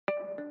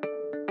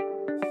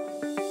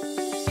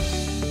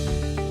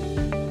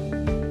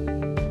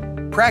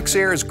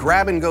Praxair's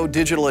Grab-and-Go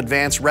Digital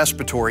Advanced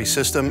Respiratory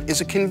System is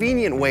a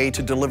convenient way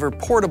to deliver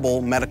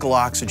portable medical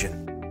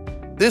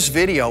oxygen. This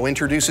video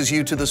introduces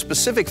you to the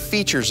specific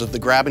features of the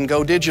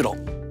Grab-and-Go Digital.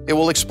 It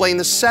will explain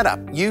the setup,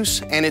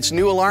 use, and its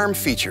new alarm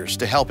features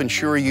to help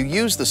ensure you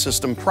use the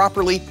system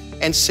properly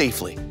and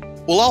safely.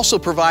 We'll also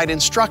provide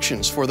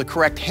instructions for the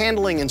correct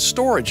handling and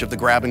storage of the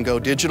Grab-and-Go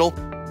Digital,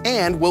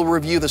 and we'll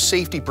review the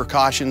safety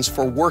precautions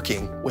for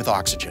working with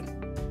oxygen.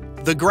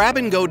 The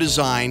Grab-and-Go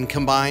design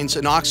combines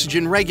an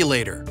oxygen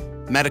regulator,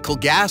 medical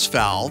gas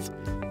valve,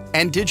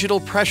 and digital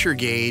pressure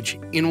gauge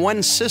in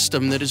one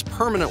system that is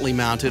permanently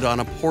mounted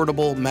on a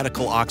portable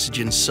medical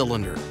oxygen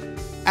cylinder.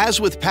 As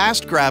with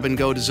past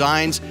Grab-and-Go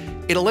designs,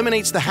 it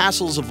eliminates the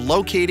hassles of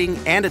locating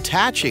and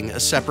attaching a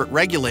separate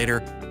regulator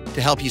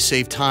to help you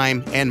save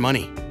time and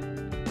money.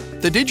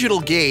 The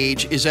digital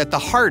gauge is at the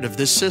heart of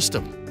this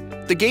system.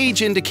 The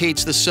gauge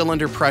indicates the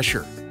cylinder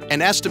pressure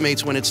and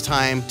estimates when it's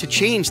time to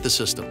change the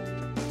system.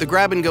 The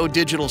Grab-and-Go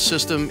digital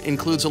system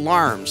includes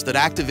alarms that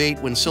activate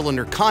when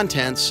cylinder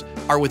contents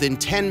are within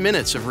 10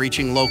 minutes of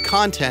reaching low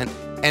content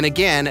and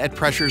again at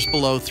pressures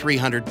below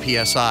 300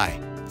 psi.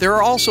 There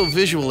are also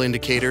visual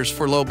indicators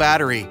for low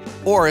battery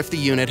or if the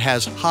unit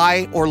has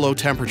high or low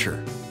temperature.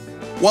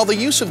 While the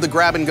use of the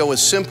Grab-and-Go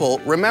is simple,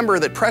 remember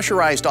that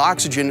pressurized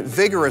oxygen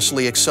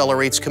vigorously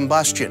accelerates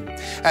combustion.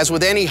 As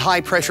with any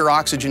high-pressure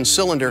oxygen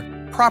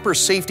cylinder, proper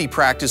safety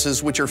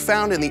practices which are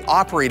found in the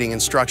operating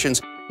instructions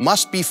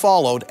must be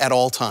followed at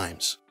all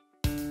times.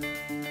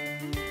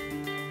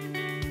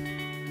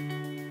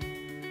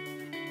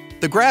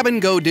 The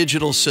Grab-and-Go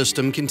digital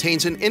system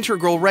contains an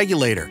integral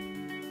regulator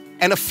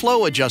and a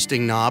flow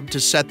adjusting knob to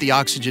set the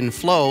oxygen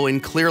flow in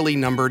clearly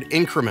numbered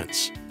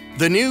increments.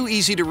 The new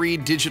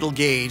easy-to-read digital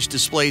gauge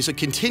displays a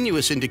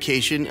continuous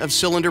indication of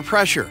cylinder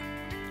pressure,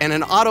 and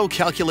an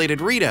auto-calculated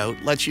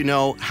readout lets you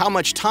know how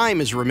much time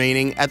is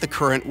remaining at the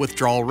current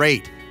withdrawal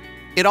rate.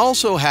 It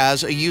also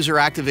has a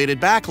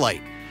user-activated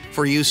backlight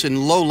for use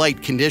in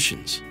low-light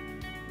conditions.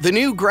 The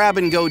new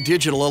Grab-and-Go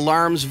Digital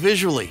alarms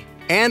visually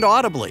and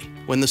audibly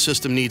when the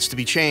system needs to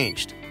be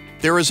changed.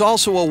 There is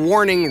also a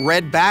warning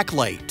red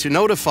backlight to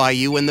notify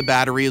you when the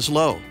battery is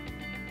low.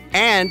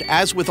 And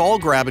as with all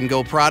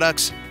Grab-and-Go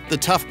products, the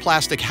tough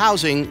plastic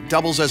housing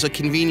doubles as a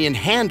convenient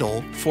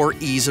handle for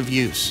ease of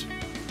use.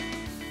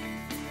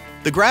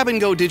 The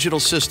Grab-and-Go digital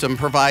system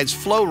provides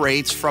flow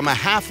rates from a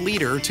 ½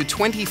 liter to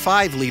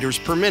 25 liters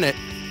per minute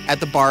at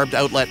the barbed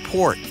outlet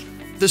port.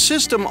 The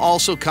system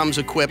also comes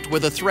equipped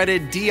with a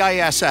threaded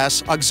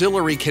DISS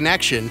auxiliary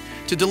connection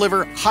to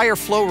deliver higher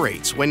flow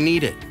rates when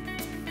needed.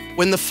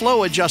 When the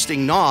flow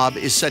adjusting knob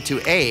is set to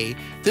A,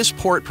 this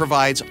port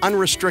provides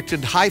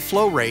unrestricted high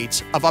flow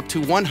rates of up to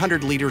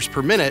 100 liters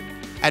per minute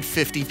at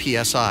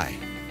 50 psi.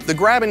 The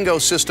Grab-and-Go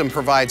system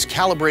provides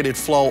calibrated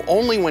flow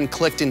only when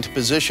clicked into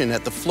position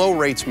at the flow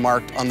rates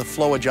marked on the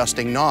flow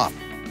adjusting knob.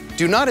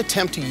 Do not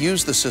attempt to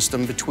use the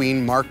system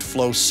between marked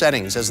flow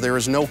settings, as there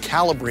is no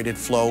calibrated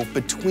flow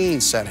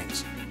between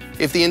settings.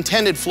 If the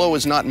intended flow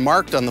is not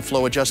marked on the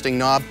flow adjusting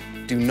knob,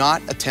 do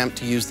not attempt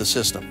to use the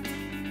system.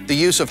 The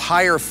use of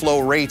higher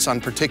flow rates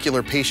on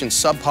particular patient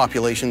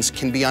subpopulations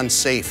can be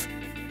unsafe.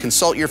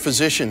 Consult your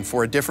physician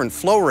for a different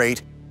flow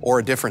rate or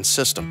a different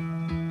system.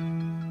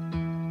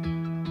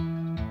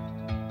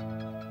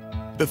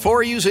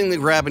 Before using the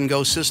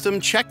Grab-and-Go system,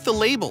 check the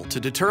label to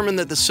determine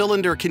that the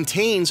cylinder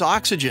contains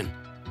oxygen.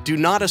 Do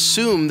not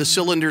assume the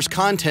cylinder's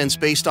contents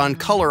based on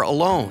color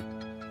alone.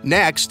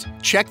 Next,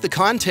 check the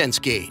contents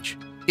gauge.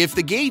 If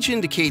the gauge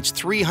indicates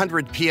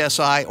 300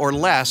 psi or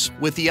less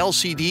with the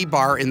LCD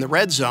bar in the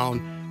red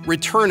zone,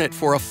 return it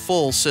for a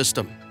full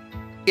system.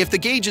 If the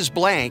gauge is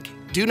blank,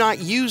 do not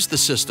use the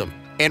system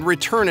and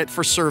return it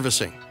for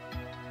servicing.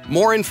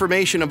 More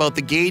information about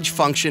the gauge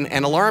function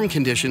and alarm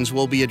conditions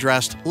will be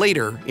addressed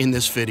later in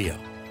this video.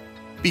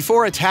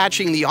 Before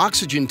attaching the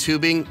oxygen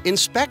tubing,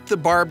 inspect the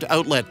barbed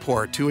outlet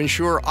port to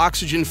ensure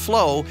oxygen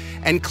flow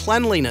and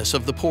cleanliness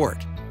of the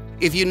port.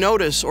 If you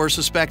notice or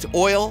suspect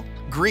oil,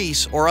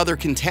 grease, or other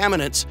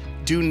contaminants,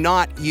 do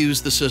not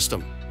use the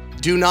system.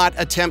 Do not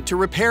attempt to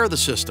repair the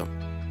system.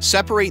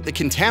 Separate the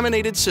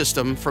contaminated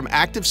system from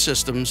active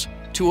systems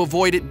to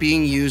avoid it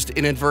being used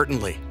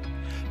inadvertently.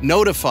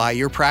 Notify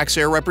your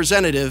Praxair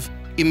representative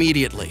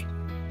immediately.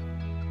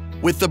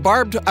 With the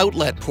barbed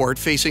outlet port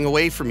facing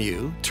away from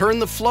you, turn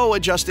the flow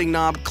adjusting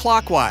knob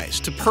clockwise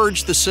to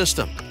purge the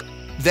system.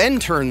 Then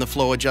turn the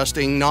flow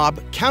adjusting knob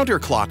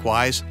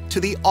counterclockwise to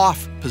the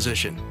off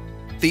position.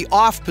 The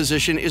off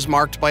position is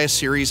marked by a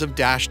series of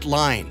dashed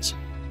lines.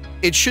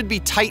 It should be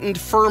tightened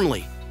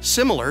firmly,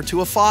 similar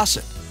to a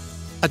faucet.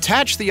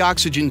 Attach the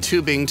oxygen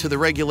tubing to the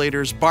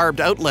regulator's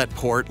barbed outlet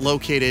port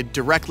located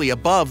directly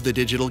above the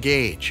digital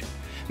gauge.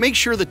 Make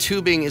sure the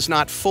tubing is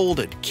not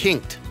folded,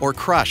 kinked, or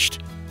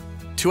crushed.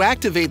 To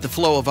activate the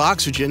flow of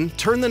oxygen,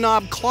 turn the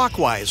knob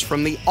clockwise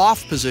from the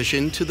off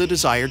position to the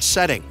desired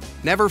setting.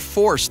 Never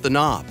force the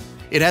knob.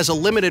 It has a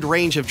limited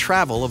range of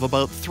travel of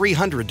about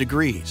 300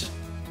 degrees.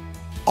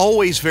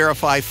 Always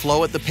verify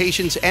flow at the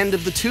patient's end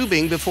of the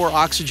tubing before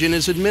oxygen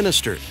is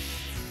administered.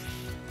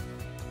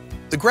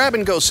 The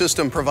grab-and-go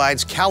system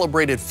provides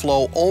calibrated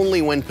flow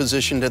only when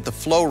positioned at the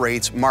flow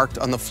rates marked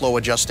on the flow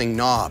adjusting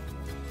knob.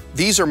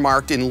 These are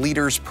marked in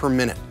liters per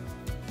minute.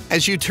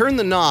 As you turn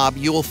the knob,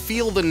 you will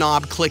feel the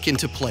knob click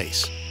into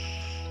place.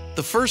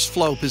 The first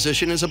flow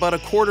position is about a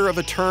quarter of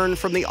a turn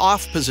from the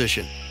off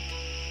position.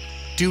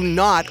 Do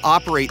not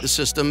operate the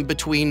system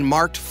between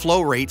marked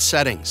flow rate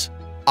settings.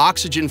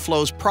 Oxygen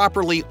flows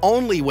properly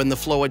only when the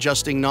flow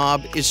adjusting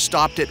knob is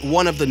stopped at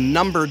one of the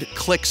numbered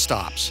click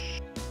stops.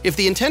 If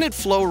the intended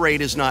flow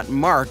rate is not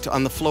marked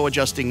on the flow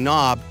adjusting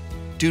knob,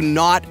 do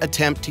not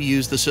attempt to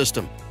use the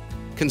system.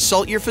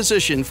 Consult your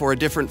physician for a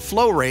different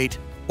flow rate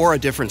or a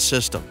different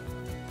system.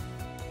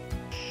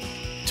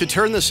 To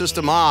turn the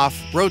system off,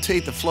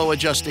 rotate the flow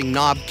adjusting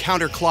knob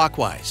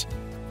counterclockwise.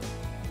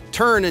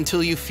 Turn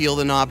until you feel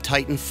the knob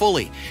tighten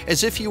fully,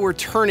 as if you were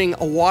turning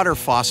a water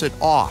faucet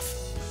off.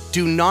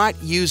 Do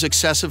not use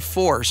excessive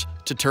force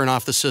to turn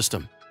off the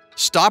system.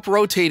 Stop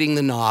rotating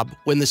the knob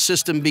when the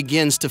system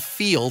begins to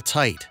feel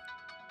tight.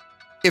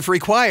 If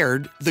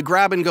required, the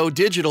grab-and-go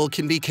digital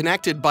can be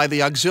connected by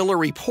the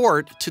auxiliary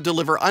port to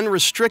deliver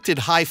unrestricted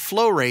high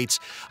flow rates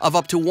of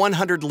up to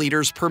 100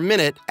 liters per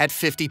minute at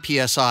 50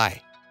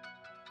 psi.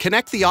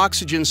 Connect the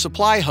oxygen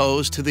supply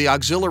hose to the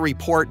auxiliary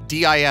port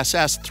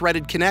DISS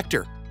threaded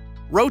connector.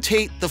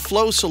 Rotate the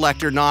flow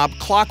selector knob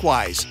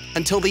clockwise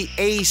until the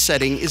A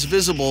setting is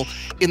visible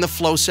in the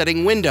flow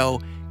setting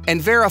window and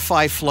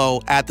verify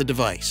flow at the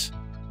device.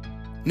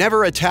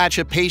 Never attach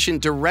a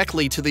patient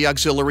directly to the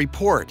auxiliary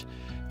port.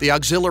 The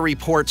auxiliary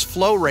port's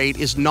flow rate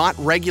is not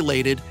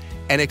regulated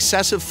and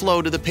excessive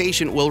flow to the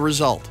patient will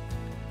result.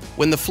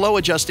 When the flow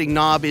adjusting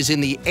knob is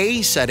in the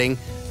A setting,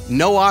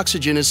 no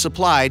oxygen is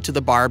supplied to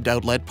the barbed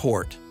outlet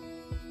port.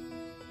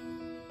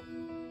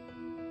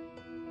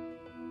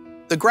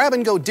 The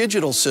grab-and-go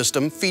digital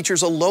system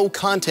features a low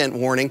content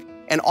warning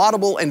and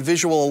audible and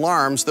visual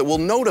alarms that will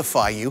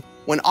notify you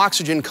when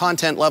oxygen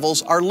content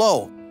levels are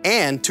low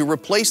and to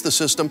replace the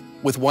system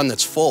with one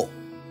that's full.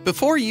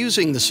 Before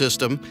using the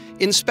system,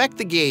 inspect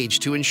the gauge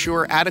to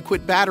ensure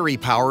adequate battery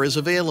power is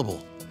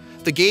available.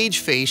 The gauge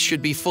face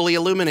should be fully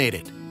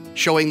illuminated,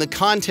 showing the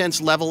contents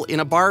level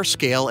in a bar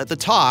scale at the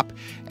top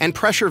and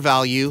pressure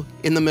value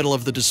in the middle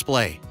of the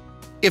display.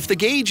 If the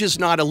gauge is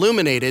not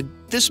illuminated,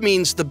 this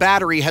means the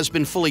battery has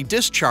been fully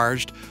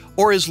discharged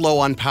or is low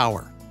on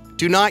power.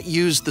 Do not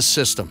use the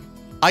system.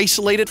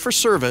 Isolate it for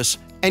service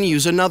and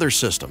use another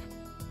system.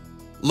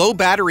 Low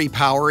battery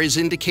power is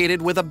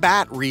indicated with a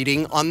BAT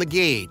reading on the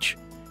gauge.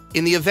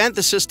 In the event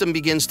the system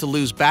begins to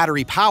lose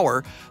battery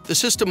power, the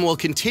system will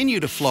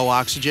continue to flow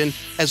oxygen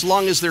as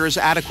long as there is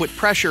adequate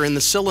pressure in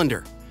the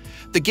cylinder.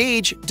 The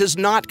gauge does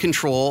not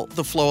control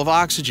the flow of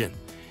oxygen.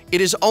 It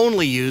is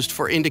only used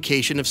for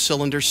indication of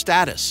cylinder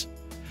status.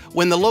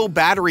 When the low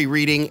battery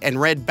reading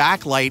and red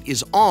backlight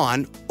is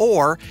on,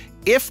 or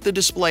if the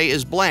display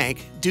is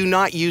blank, do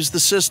not use the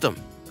system.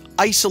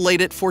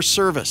 Isolate it for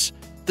service.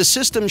 The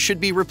system should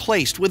be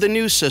replaced with a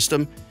new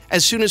system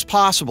as soon as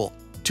possible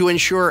to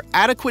ensure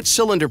adequate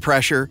cylinder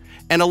pressure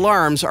and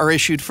alarms are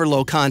issued for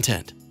low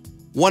content.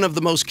 One of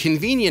the most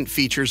convenient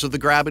features of the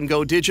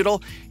grab-and-go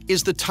digital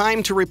is the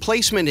time to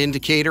replacement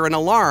indicator and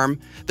alarm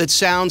that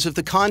sounds if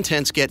the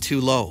contents get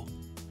too low.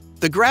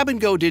 The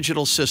grab-and-go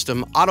digital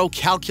system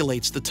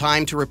auto-calculates the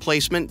time to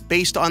replacement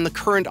based on the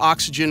current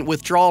oxygen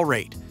withdrawal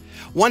rate.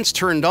 Once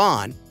turned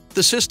on,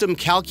 the system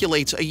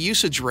calculates a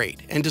usage rate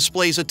and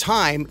displays a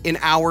time in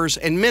hours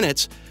and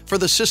minutes for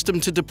the system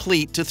to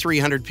deplete to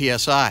 300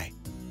 psi.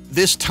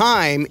 This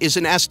time is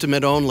an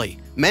estimate only,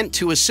 meant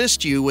to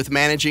assist you with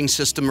managing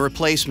system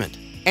replacement.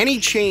 Any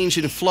change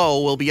in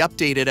flow will be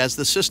updated as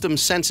the system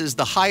senses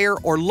the higher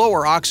or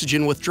lower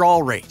oxygen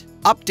withdrawal rate.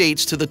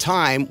 Updates to the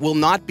time will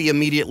not be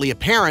immediately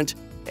apparent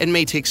and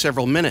may take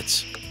several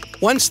minutes.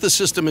 Once the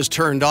system is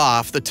turned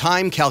off, the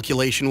time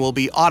calculation will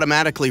be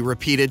automatically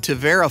repeated to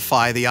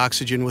verify the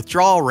oxygen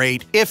withdrawal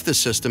rate if the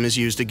system is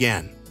used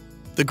again.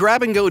 The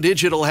grab-and-go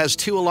digital has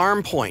 2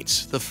 alarm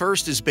points. The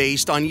first is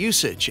based on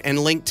usage and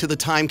linked to the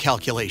time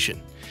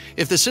calculation.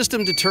 If the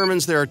system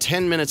determines there are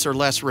 10 minutes or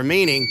less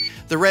remaining,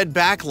 the red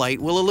backlight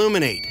will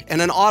illuminate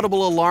and an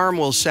audible alarm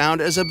will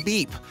sound as a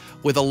beep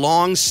with a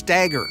long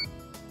stagger.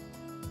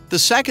 The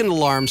second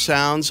alarm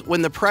sounds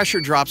when the pressure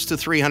drops to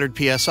 300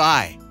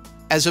 psi,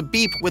 as a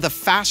beep with a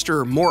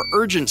faster, more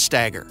urgent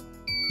stagger.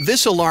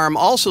 This alarm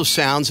also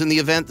sounds in the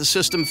event the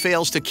system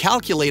fails to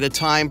calculate a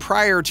time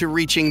prior to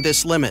reaching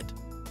this limit.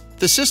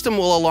 The system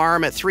will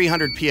alarm at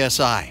 300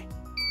 psi.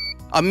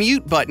 A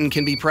mute button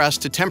can be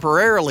pressed to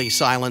temporarily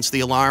silence the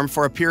alarm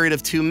for a period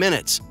of 2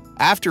 minutes,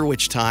 after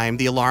which time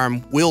the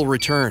alarm will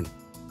return.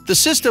 The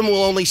system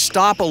will only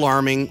stop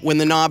alarming when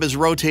the knob is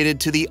rotated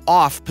to the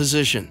off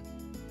position.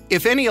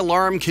 If any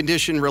alarm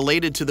condition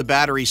related to the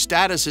battery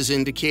status is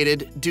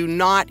indicated, do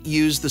not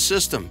use the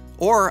system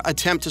or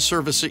attempt to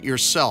service it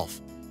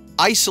yourself.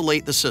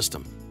 Isolate the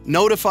system.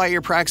 Notify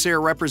your Praxair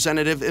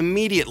representative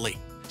immediately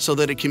so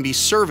that it can be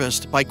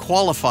serviced by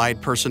qualified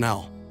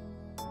personnel.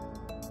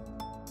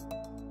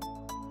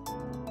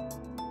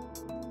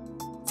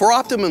 For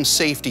optimum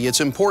safety,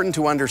 it's important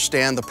to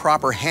understand the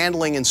proper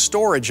handling and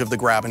storage of the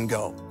Grab and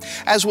Go.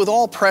 As with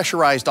all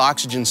pressurized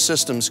oxygen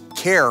systems,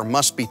 care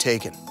must be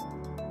taken.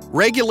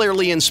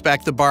 Regularly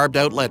inspect the barbed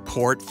outlet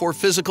port for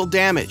physical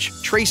damage,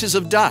 traces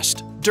of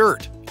dust,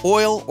 dirt,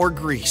 oil, or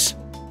grease.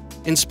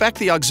 Inspect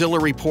the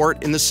auxiliary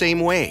port in the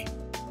same way.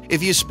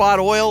 If you spot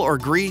oil or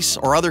grease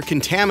or other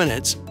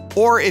contaminants,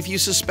 or if you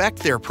suspect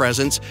their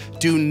presence,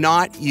 do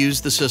not use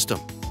the system.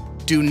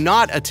 Do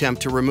not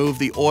attempt to remove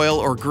the oil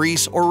or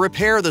grease or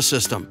repair the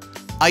system.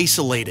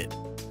 Isolate it.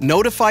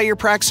 Notify your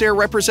Praxair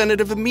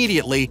representative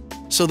immediately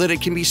so that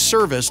it can be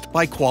serviced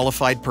by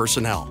qualified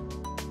personnel.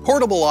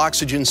 Portable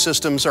oxygen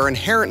systems are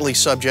inherently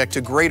subject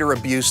to greater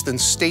abuse than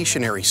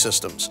stationary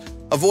systems.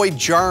 Avoid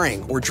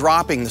jarring or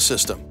dropping the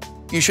system.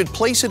 You should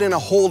place it in a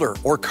holder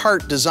or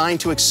cart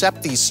designed to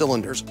accept these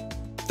cylinders.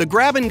 The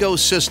Grab and Go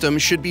system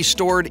should be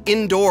stored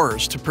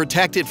indoors to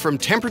protect it from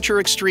temperature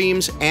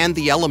extremes and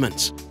the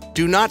elements.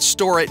 Do not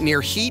store it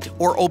near heat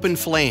or open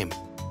flame.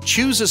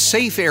 Choose a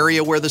safe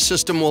area where the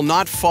system will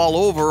not fall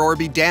over or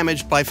be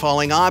damaged by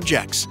falling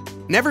objects.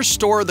 Never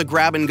store the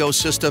Grab and Go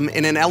system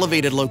in an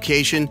elevated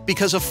location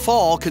because a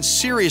fall could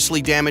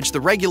seriously damage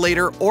the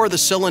regulator or the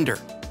cylinder.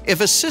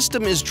 If a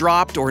system is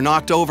dropped or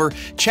knocked over,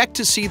 check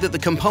to see that the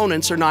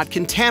components are not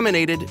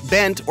contaminated,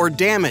 bent, or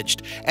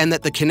damaged, and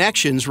that the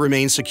connections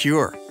remain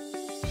secure.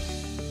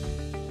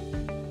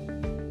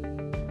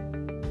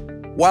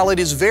 While it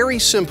is very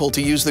simple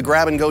to use the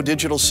Grab and Go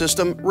digital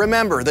system,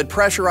 remember that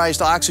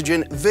pressurized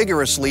oxygen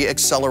vigorously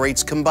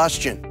accelerates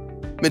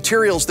combustion.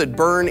 Materials that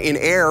burn in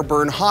air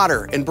burn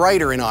hotter and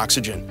brighter in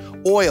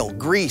oxygen. Oil,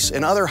 grease,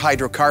 and other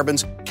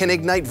hydrocarbons can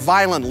ignite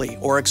violently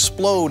or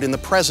explode in the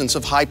presence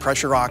of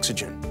high-pressure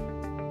oxygen.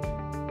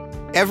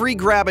 Every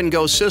Grab and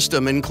Go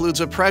system includes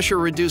a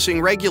pressure-reducing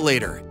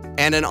regulator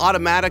and an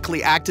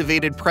automatically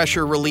activated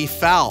pressure relief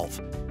valve.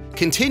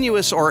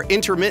 Continuous or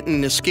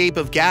intermittent escape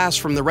of gas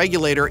from the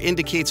regulator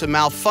indicates a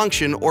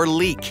malfunction or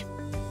leak.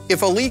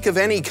 If a leak of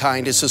any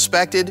kind is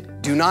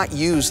suspected, do not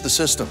use the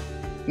system.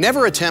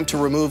 Never attempt to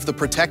remove the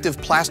protective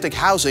plastic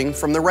housing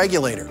from the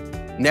regulator.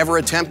 Never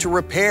attempt to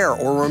repair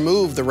or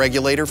remove the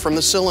regulator from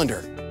the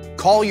cylinder.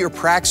 Call your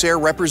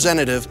Praxair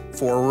representative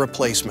for a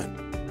replacement.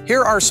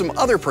 Here are some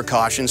other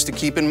precautions to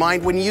keep in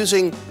mind when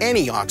using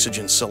any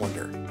oxygen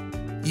cylinder.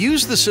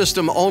 Use the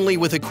system only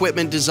with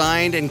equipment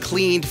designed and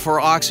cleaned for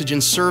oxygen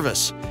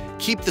service.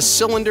 Keep the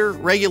cylinder,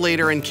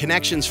 regulator, and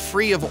connections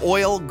free of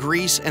oil,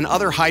 grease, and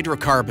other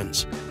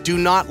hydrocarbons. Do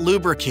not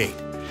lubricate.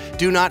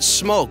 Do not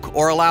smoke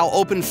or allow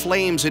open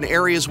flames in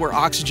areas where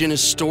oxygen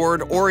is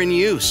stored or in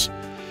use.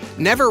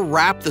 Never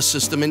wrap the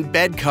system in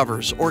bed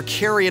covers or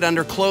carry it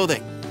under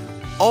clothing.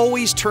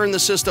 Always turn the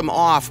system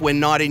off when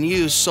not in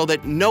use so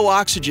that no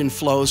oxygen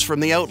flows from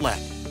the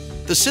outlet.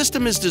 The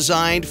system is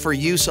designed for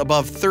use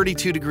above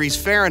 32 degrees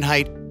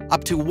Fahrenheit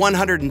up to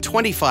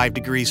 125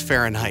 degrees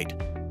Fahrenheit.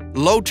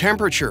 Low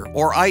temperature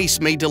or ice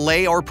may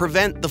delay or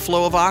prevent the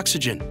flow of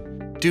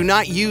oxygen. Do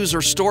not use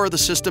or store the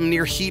system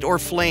near heat or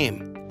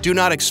flame. Do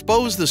not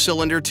expose the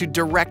cylinder to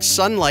direct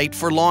sunlight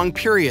for long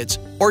periods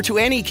or to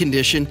any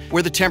condition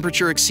where the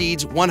temperature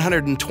exceeds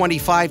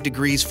 125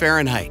 degrees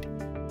Fahrenheit.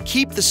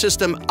 Keep the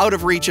system out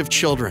of reach of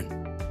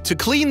children. To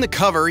clean the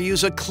cover,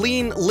 use a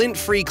clean,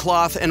 lint-free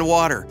cloth and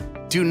water.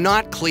 Do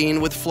not clean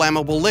with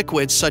flammable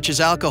liquids such as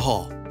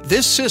alcohol.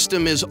 This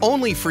system is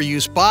only for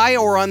use by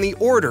or on the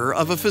order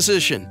of a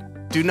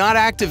physician. Do not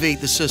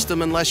activate the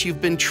system unless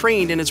you've been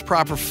trained in its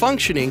proper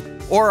functioning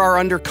or are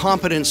under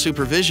competent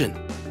supervision.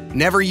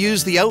 Never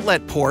use the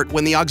outlet port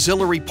when the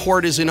auxiliary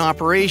port is in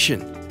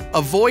operation.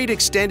 Avoid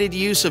extended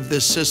use of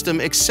this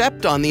system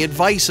except on the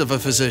advice of a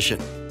physician.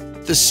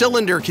 The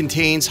cylinder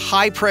contains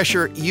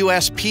high-pressure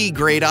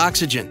USP-grade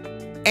oxygen.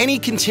 Any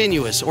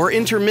continuous or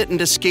intermittent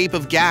escape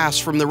of gas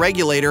from the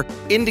regulator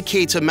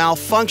indicates a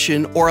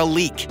malfunction or a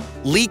leak.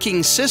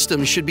 Leaking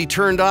systems should be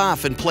turned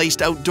off and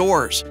placed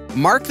outdoors.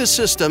 Mark the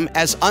system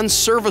as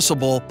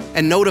unserviceable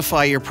and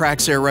notify your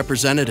Praxair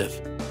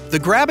representative. The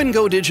Grab and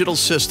Go digital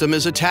system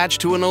is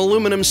attached to an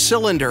aluminum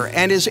cylinder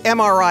and is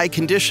MRI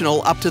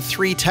conditional up to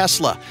 3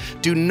 Tesla.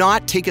 Do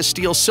not take a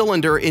steel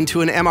cylinder into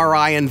an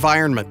MRI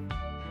environment.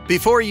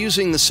 Before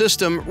using the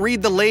system,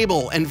 read the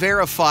label and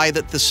verify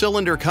that the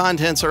cylinder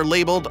contents are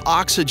labeled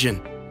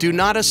oxygen. Do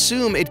not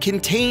assume it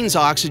contains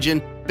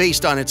oxygen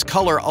based on its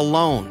color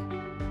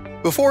alone.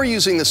 Before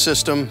using the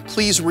system,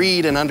 please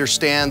read and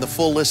understand the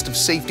full list of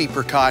safety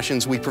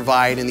precautions we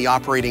provide in the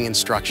operating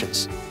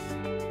instructions.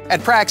 At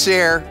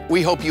Praxair,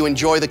 we hope you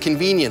enjoy the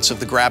convenience of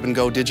the Grab and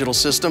Go digital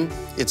system.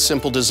 Its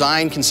simple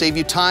design can save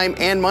you time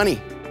and money.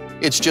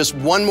 It's just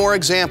one more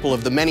example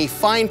of the many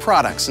fine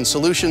products and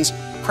solutions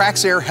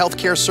Praxair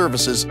Healthcare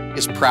Services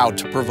is proud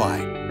to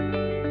provide.